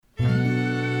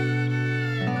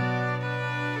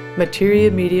Materia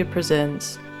Media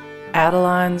presents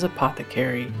Adeline's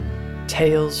Apothecary,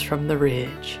 Tales from the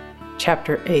Ridge,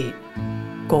 Chapter 8,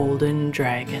 Golden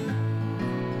Dragon.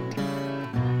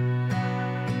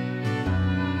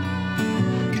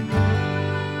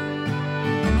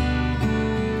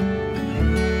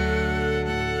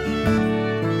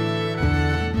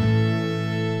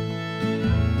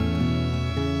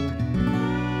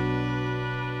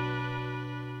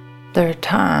 There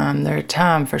are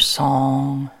time for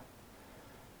song.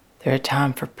 There are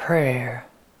time for prayer.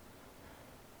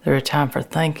 There are time for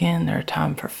thinking. There are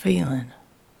time for feeling.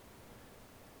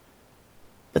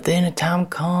 But then a time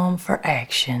come for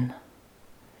action.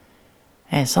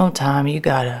 And sometime you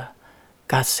got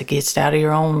to get out of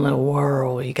your own little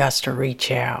world. You got to reach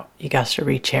out. You got to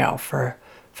reach out for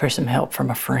some help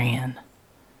from a friend.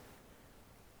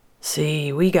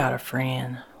 See, we got a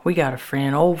friend,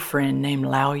 old friend named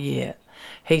Lao Yet.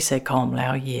 He said call him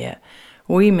Lao Yet.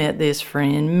 We met this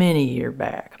friend many years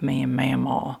back, me and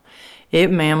Mamaw.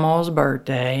 It's Mamaw's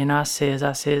birthday, and I says,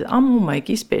 I'm gonna make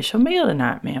you a special meal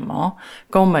tonight, Mamaw.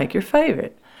 Gonna make your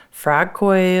favorite. Fried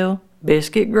quail,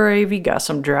 biscuit gravy, got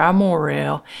some dry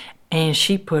morel. And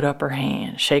she put up her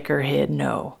hand, shake her head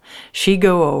no. She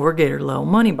go over, get her little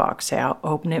money box out,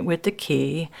 open it with the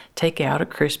key, take out a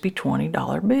crispy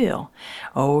 $20 bill.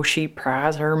 Oh, she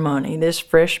prize her money, this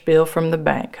fresh bill from the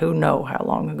bank, who know how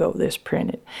long ago this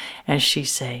printed. And she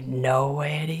say, no,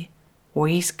 Eddie,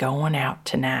 we's going out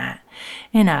tonight.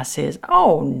 And I says,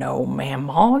 oh, no,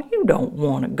 Mamaw, you don't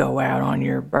want to go out on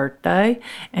your birthday.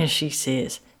 And she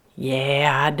says,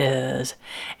 yeah, I does.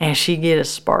 And she get a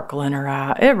sparkle in her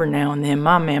eye. Every now and then,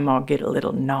 my Mamaw get a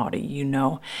little naughty, you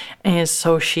know. And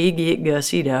so she get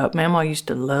gussied up. Mamaw used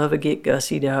to love to get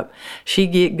gussied up. She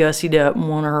get gussied up in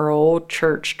one of her old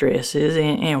church dresses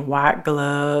and white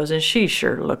gloves. And she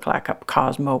sure looked like a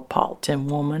cosmopolitan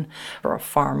woman or a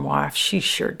farm wife. She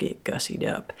sure get gussied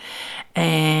up.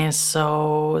 And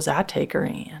so as I take her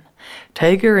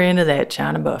into that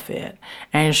China buffet,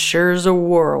 and sure as a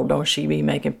world don't she be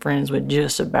making friends with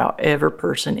just about every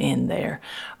person in there.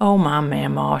 Oh, my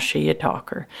Mamaw, she a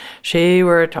talker. She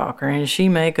were a talker, and she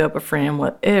make up a friend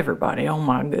with everybody. Oh,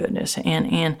 my goodness.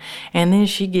 And then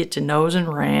she get to nosing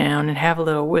around and have a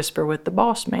little whisper with the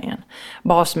boss man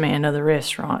of the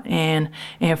restaurant. And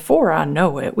before I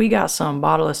know it, we got some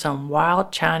bottle of some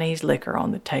wild Chinese liquor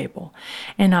on the table.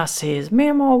 And I says,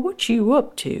 Mamaw, what you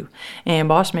up to? And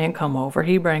boss man come over,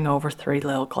 he bring over 3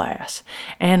 little glass.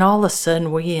 And all of a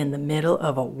sudden we in the middle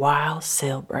of a wild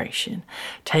celebration,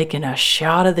 taking a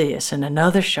shot of this and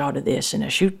another shot of this and a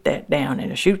shoot that down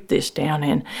and a shoot this down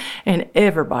and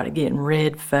everybody getting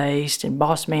red-faced. And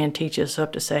boss man teaches us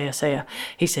up to say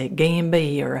he said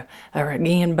Gambay or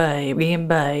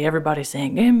Gambay. Everybody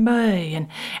saying Gambay,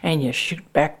 and you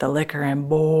shoot back the liquor, and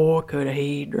boy could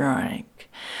he drank.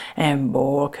 And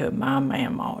boy, could my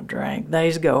Mamaw drink.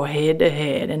 They's go head to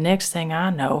head, and next thing I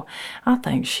know, I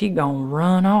think she gonna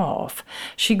run off.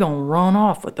 She gonna run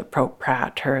off with the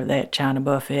proprietor of that China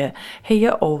buffet. He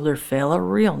a older fella,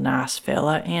 real nice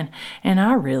fella, and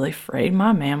I really afraid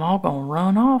my Mamaw gonna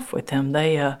run off with him.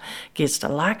 They gets to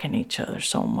liking each other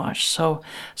so much, so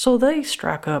they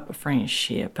strike up a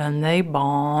friendship, and they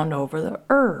bond over the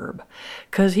herb,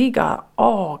 'cause he got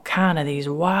all kind of these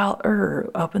wild herb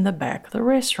up in the back of the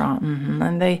restaurant.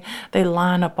 And they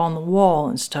line up on the wall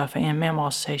and stuff, and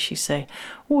Mamaw she say,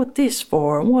 what this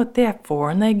for and what that for,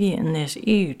 and they get in this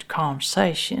huge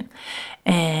conversation.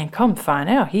 And come to find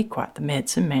out, he quite the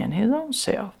medicine man his own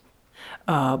self.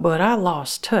 But I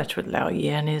lost touch with Lao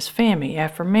Yet and his family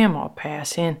after Mamaw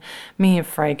passed, and me and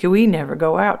Frankie, we never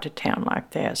go out to town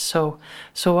like that. So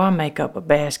I make up a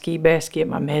basket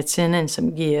my medicine and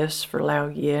some gifts for Lao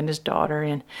Yet and his daughter,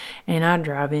 and I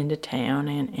drive into town,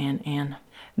 and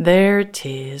there it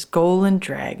is, Golden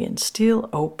Dragon, still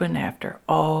open after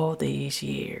all these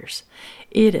years.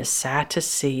 It is sight to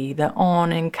see, the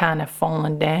awning kind of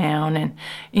falling down and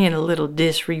in a little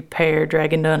disrepair.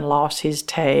 Dragon done lost his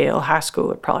tail. High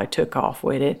schooler probably took off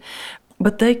with it.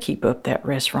 But they keep up that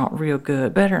restaurant real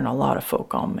good, better than a lot of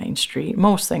folk on Main Street.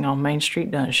 Most thing on Main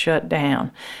Street done shut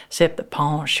down, except the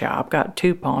pawn shop. Got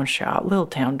 2 pawn shop. Little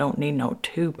town don't need no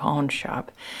 2 pawn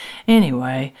shop.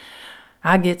 Anyway,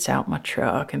 I gets out my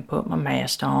truck and put my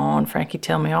mask on. Frankie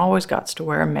tell me I always got to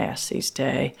wear a mask these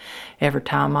days. Every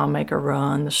time I make a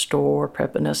run, the store,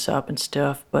 prepping us up and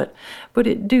stuff. But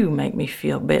it do make me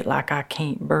feel a bit like I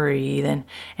can't breathe, and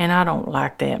I don't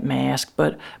like that mask.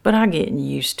 But I getting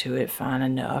used to it fine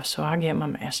enough. So I get my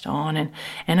mask on,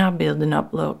 and I'm building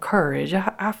up a little courage.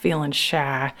 I feeling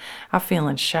shy.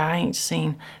 I ain't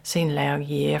seen Lao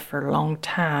Yet for a long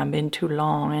time, been too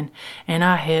long. And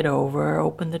I head over,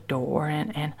 open the door,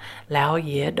 and Lao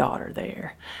Ye daughter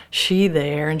there. She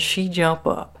there, and she jump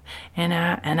up. And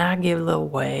I give a little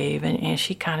wave, and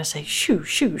she kind of say, shoo,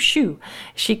 shoo, shoo.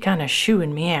 She kind of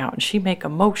shooing me out, and she make a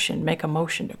motion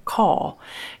to call.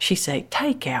 She say,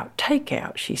 take out,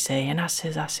 she say. And I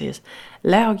says,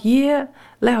 Lao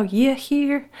Ye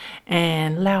here?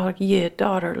 And Lao Ye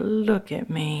daughter look at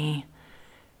me.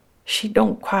 She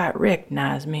don't quite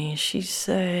recognize me. She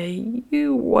say,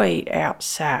 you wait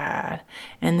outside.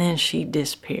 And then she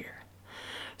disappear.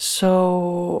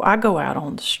 So I go out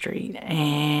on the street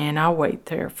and I wait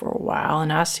there for a while,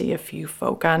 and I see a few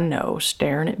folk I know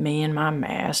staring at me in my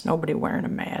mask, nobody wearing a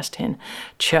mask, and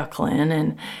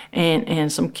chuckling,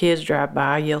 and some kids drive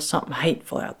by, yell something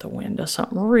hateful out the window,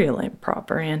 something real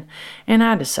improper, and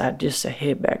I decide just to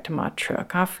head back to my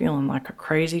truck. I'm feeling like a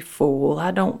crazy fool.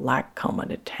 I don't like coming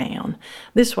to town.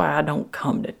 This why I don't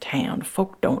come to town.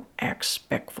 Folk don't act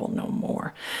spectful no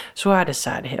more. So I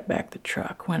decide to head back the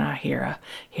truck when I hear a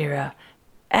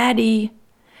Addie,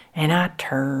 and I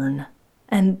turn,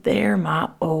 and there my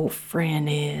old friend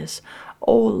is,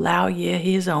 old Lao Ye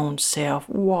his own self,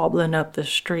 wobbling up the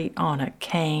street on a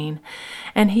cane,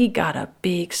 and he got a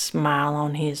big smile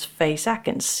on his face. I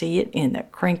can see it in the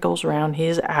crinkles round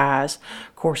his eyes.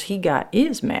 Of course, he got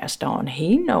his mask on.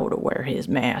 He know to wear his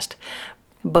mask.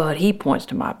 But he points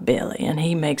to my belly, and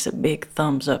he makes a big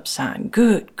thumbs up sign.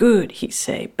 Good, good, he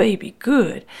say, baby,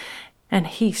 good. And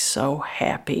he's so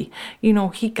happy. You know,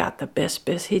 he got the best.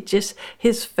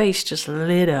 His face just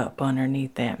lit up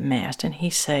underneath that mask. And he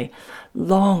say,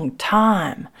 long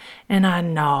time. And I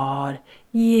nod.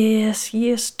 Yes,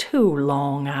 too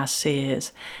long, I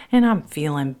says. And I'm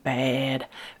feeling bad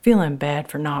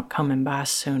for not coming by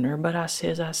sooner. But I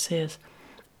says,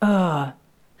 my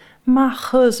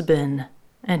husband.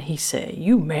 And he say,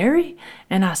 you married?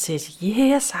 And I says,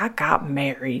 yes, I got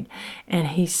married. And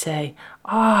he say,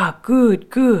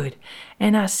 good.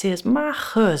 And I says, my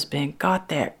husband got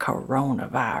that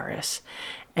coronavirus.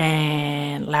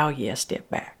 And Lao Ye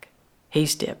stepped back. He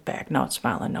stepped back, not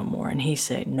smiling no more. And he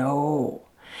said, no.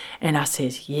 And I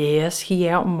says, yes, he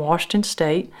out in Washington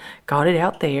State, got it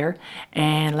out there.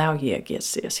 And Lao Ye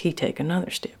gets this. He take another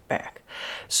step back.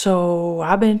 So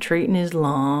I've been treating his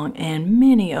lung and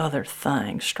many other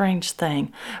things, strange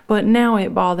thing, but now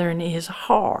it bothering his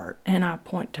heart. And I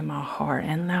point to my heart,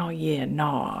 and Lao Ye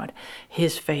nod,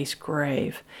 his face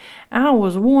grave. I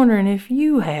was wondering if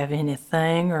you have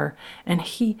anything, and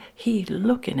he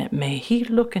looking at me, he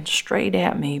looking straight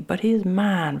at me, but his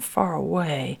mind far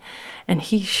away. And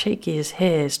he shake his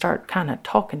head, start kind of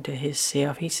talking to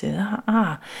himself. He said,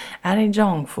 Ari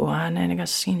Jongfu, nega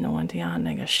sino anti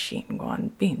nega shin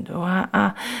guan bindo,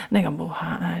 nega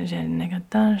buha nega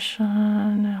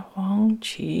danshan Huang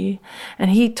Chi.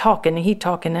 And he talking,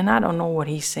 and I don't know what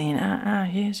he's saying.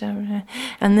 Yes, and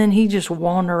then he just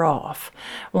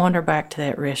wander back to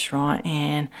that restaurant,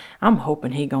 and I'm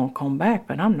hoping he gonna come back,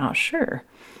 but I'm not sure.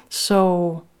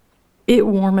 So it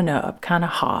warming up, kind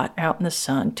of hot out in the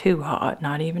sun, too hot,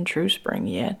 not even true spring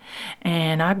yet.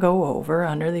 And I go over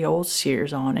under the old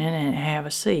Sears on it and have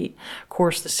a seat. Of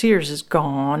course, the Sears is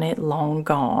gone, it long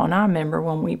gone. I remember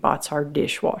when we bought our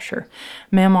dishwasher.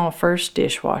 Mama's first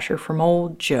dishwasher from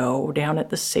old Joe down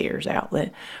at the Sears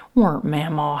outlet. Weren't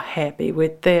Mama happy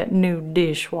with that new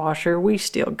dishwasher? We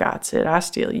still got it. I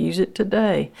still use it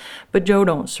today. But Joe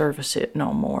don't service it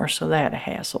no more, so that a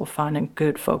hassle, finding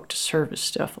good folk to service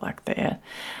stuff like that.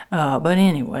 But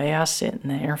anyway, I sitting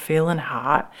there feeling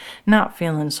hot, not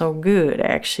feeling so good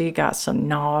actually. Got some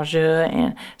nausea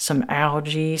and some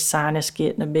algae, sinus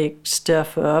getting a big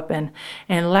stuff up, and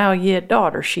Lao Ye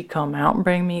daughter, she come out and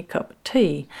bring me a cup of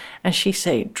tea, and she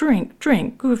say, drink,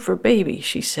 good for baby,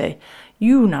 she say.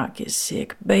 You not get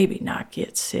sick, baby not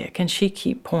get sick. And she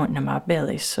keep pointing to my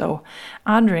belly. So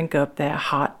I drink up that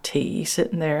hot tea,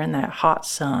 sitting there in that hot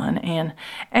sun. And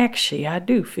actually, I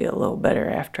do feel a little better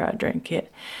after I drink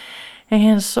it.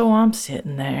 And so I'm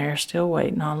sitting there, still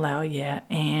waiting on Lao Ye.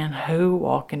 And who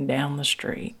walking down the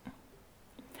street?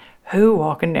 Who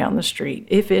walking down the street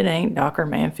if it ain't Dr.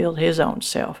 Manfield his own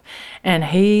self? And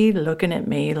he looking at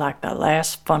me like the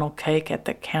last funnel cake at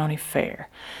the county fair.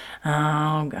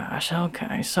 Oh, gosh,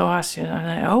 okay. So I said,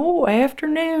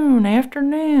 afternoon.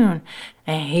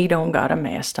 And he don't got a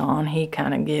mask on. He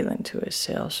kind of giggling to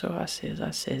himself. So I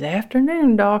says,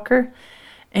 afternoon, Docker.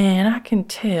 And I can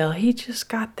tell he just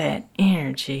got that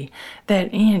energy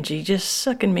just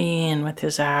sucking me in with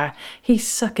his eye. He's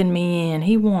sucking me in.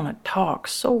 He want to talk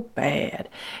so bad.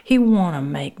 He want to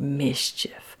make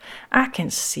mischief. I can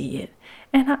see it.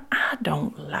 And I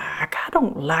don't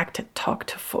like to talk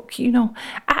to folk. You know,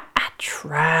 I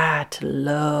try to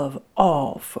love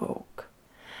all folk.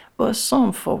 but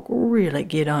some folk really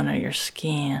get under your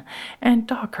skin. And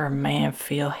Dr.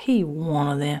 Manfield, he one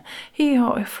of them.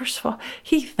 First of all,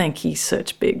 he think he's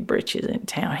such big britches in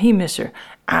town. He Mr.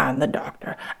 I'm the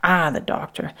doctor,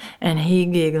 and he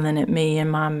giggling at me in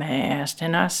my mask,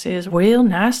 and I says, well,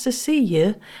 nice to see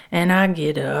you, and I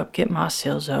get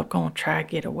myself up, gonna try to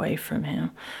get away from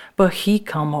him, but he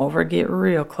come over, get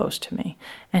real close to me,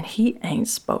 and he ain't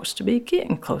supposed to be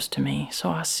getting close to me, so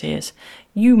I says,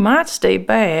 you might stay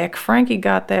back, Frankie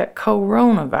got that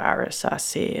coronavirus, I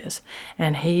says,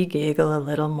 and he giggled a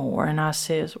little more, and I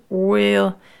says,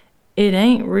 well, it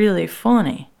ain't really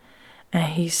funny.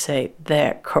 And he say,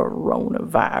 that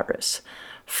coronavirus.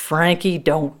 Frankie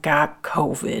don't got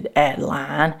COVID,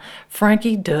 Adeline.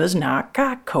 Frankie does not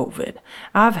got COVID.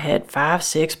 I've had 5,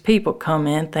 6 people come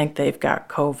in think they've got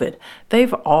COVID.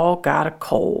 They've all got a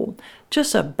cold.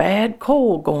 Just a bad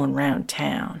cold going round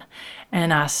town.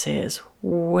 And I says,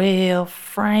 well,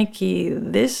 Frankie,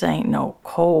 this ain't no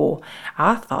cold.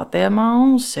 I thought that my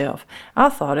own self. I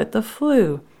thought it the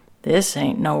flu. This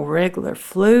ain't no regular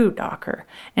flu, doctor.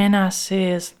 And I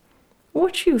says,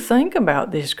 what you think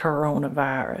about this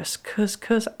coronavirus?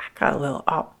 Cause I got a little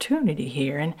opportunity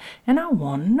here, and I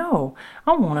want to know.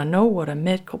 I want to know what a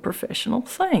medical professional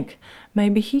think.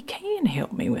 Maybe he can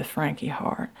help me with Frankie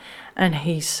Hart. And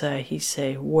he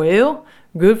say, well,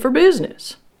 good for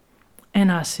business.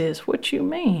 And I says, what you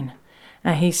mean?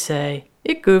 And he say,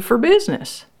 it good for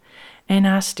business. And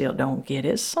I still don't get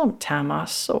it. Sometime I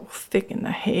so thick in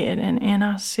the head. And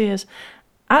I says,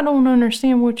 I don't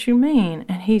understand what you mean.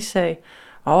 And he say,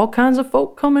 all kinds of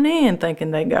folk coming in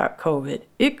thinking they got COVID.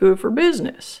 It good for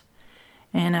business.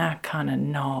 And I kind of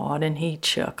nod, and he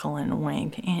chuckle and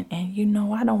wink. And you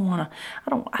know, I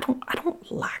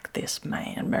don't like this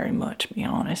man very much, to be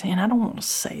honest. And I don't want to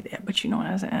say that, but you know,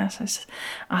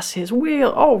 I says,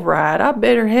 well, all right, I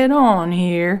better head on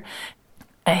here.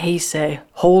 And he say,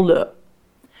 hold up.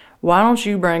 Why don't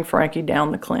you bring Frankie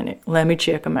down the clinic? Let me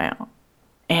check him out.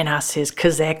 And I says,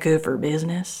 'cause that good for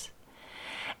business?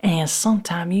 And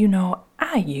sometime, you know,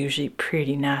 I usually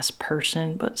pretty nice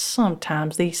person, but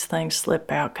sometimes these things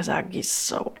slip out 'cause I get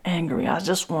so angry. I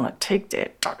just want to take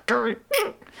that doctor.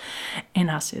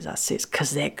 And I says,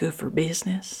 'cause that good for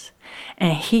business?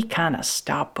 And he kind of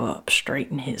stop up,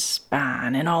 straighten his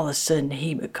spine, and all of a sudden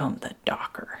he become the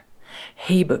doctor.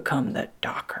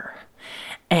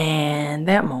 And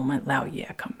that moment, Lao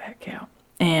Yeah come back out.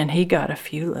 And he got a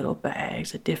few little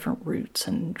bags of different roots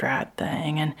and dried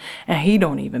thing. And he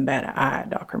don't even bat an eye,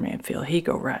 Dr. Manfield. He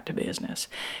go right to business.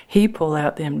 He pull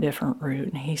out them different root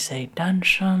and he say,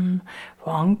 Danshun,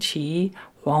 Huang Qi,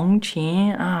 Huang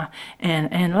Qin.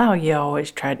 And Lao Ye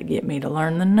always tried to get me to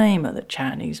learn the name of the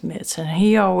Chinese medicine.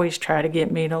 He always tried to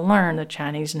get me to learn the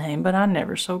Chinese name, but I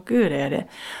never so good at it.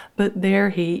 But there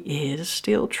he is,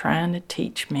 still trying to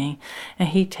teach me. And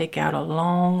he take out a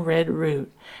long red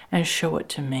root and show it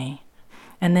to me.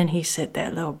 And then he set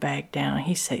that little bag down and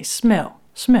he say, smell,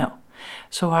 smell.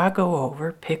 So I go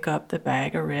over, pick up the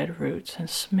bag of red roots and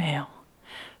smell.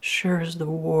 Sure as the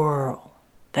world,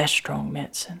 that's strong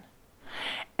medicine.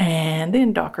 And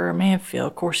then Dr. Manfield,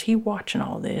 of course, he watching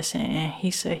all this, and he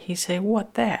say,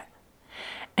 what that?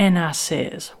 And I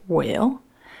says, well,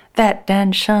 that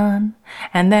Danshan,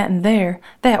 and that and there,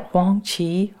 that Huang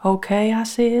Qi, okay, I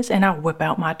says, and I whip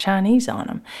out my Chinese on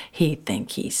him. He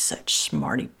think he's such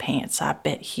smarty pants, I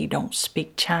bet he don't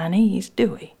speak Chinese,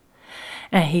 do he?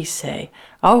 And he say,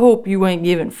 I hope you ain't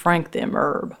giving Frank them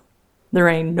herb. There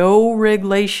ain't no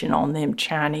regulation on them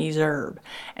Chinese herb,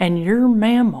 and your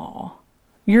mamaw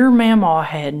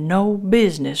had no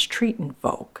business treating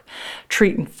folk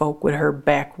with her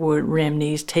backwood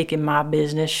remedies, taking my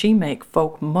business. She make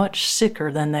folk much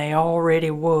sicker than they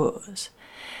already was.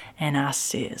 And I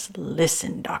says,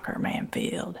 listen, Dr.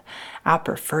 Manfield, I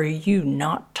prefer you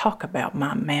not talk about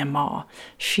my mamaw.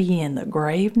 She in the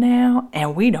grave now,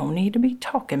 and we don't need to be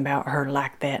talking about her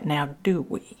like that now, do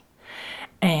we?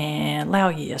 And Lao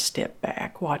Ye stepped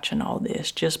back, watching all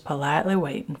this, just politely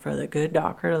waiting for the good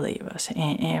doctor to leave us.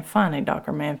 And finally,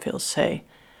 Dr. Manfield say,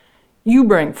 you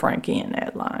bring Frank in,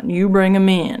 Adeline. You bring him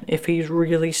in. If he's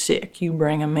really sick, you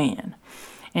bring him in.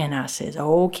 And I says,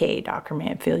 okay, Dr.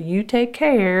 Manfield, you take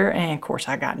care. And, of course,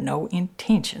 I got no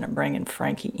intention of bringing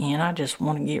Frankie in. I just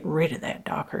want to get rid of that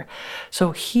doctor.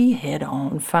 So he head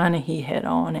on. Finally, he head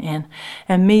on. And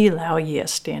me, Lao Ye,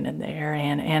 standing there.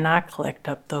 And I collect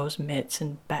up those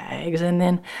medicine bags. And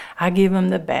then I give him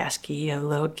the basket of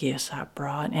little gifts I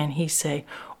brought. And he say,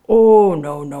 "Oh,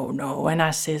 no, no, no." And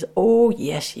I says, "Oh,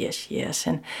 yes, yes, yes."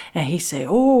 And he say,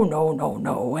 "Oh, no, no,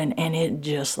 no." And it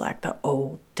just like the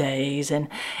old days. And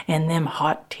them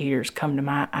hot tears come to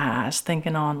my eyes,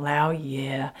 thinking on Lao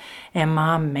Yeah and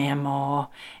my mamaw.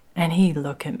 And he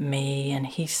look at me and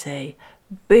he say,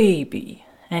 "Baby."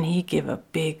 And he give a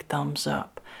big thumbs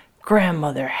up.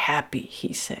 "Grandmother happy,"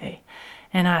 he say.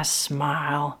 And I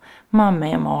smile. My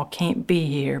mamaw can't be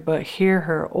here, but here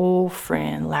her old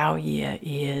friend Lao Yeah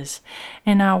is.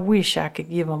 And I wish I could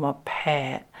give him a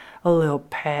little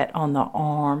pat on the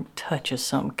arm, touch of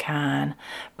some kind.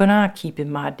 But I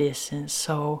keeping my distance,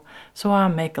 so I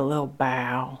make a little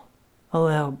bow,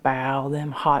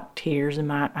 them hot tears in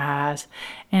my eyes.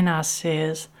 And I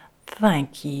says,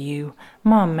 "Thank you.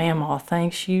 My mamaw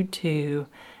thanks you too."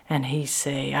 And he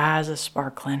say, eyes a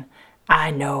sparkling,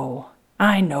 I know,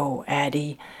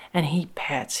 Addie." And he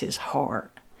pats his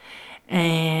heart.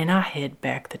 And I head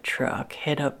back the truck,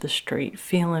 head up the street,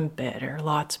 feeling better,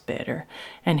 lots better.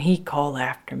 And he call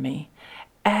after me,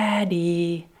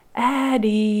 "Addie,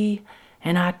 Addie."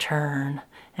 And I turn,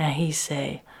 and he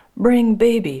say, bring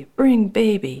baby."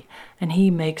 And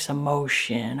he makes a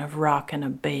motion of rocking a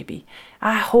baby.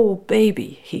 "I hold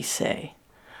baby," he say.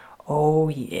 "Oh,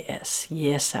 yes,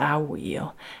 yes, I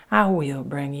will. I will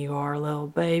bring you our little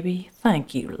baby.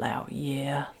 Thank you, Lao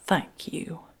Yeah, thank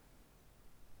you."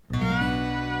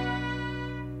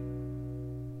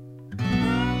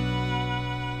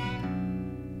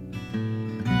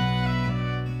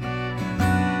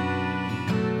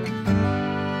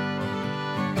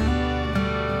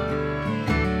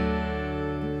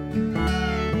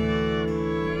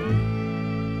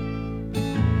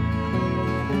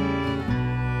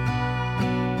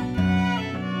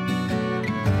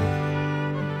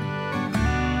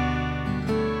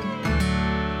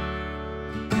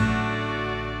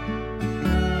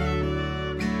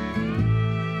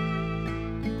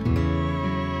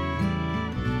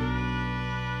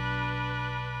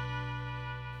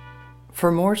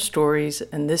 For more stories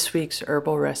and this week's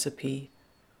herbal recipe,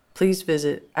 please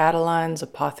visit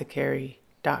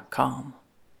Adeline'sApothecary.com.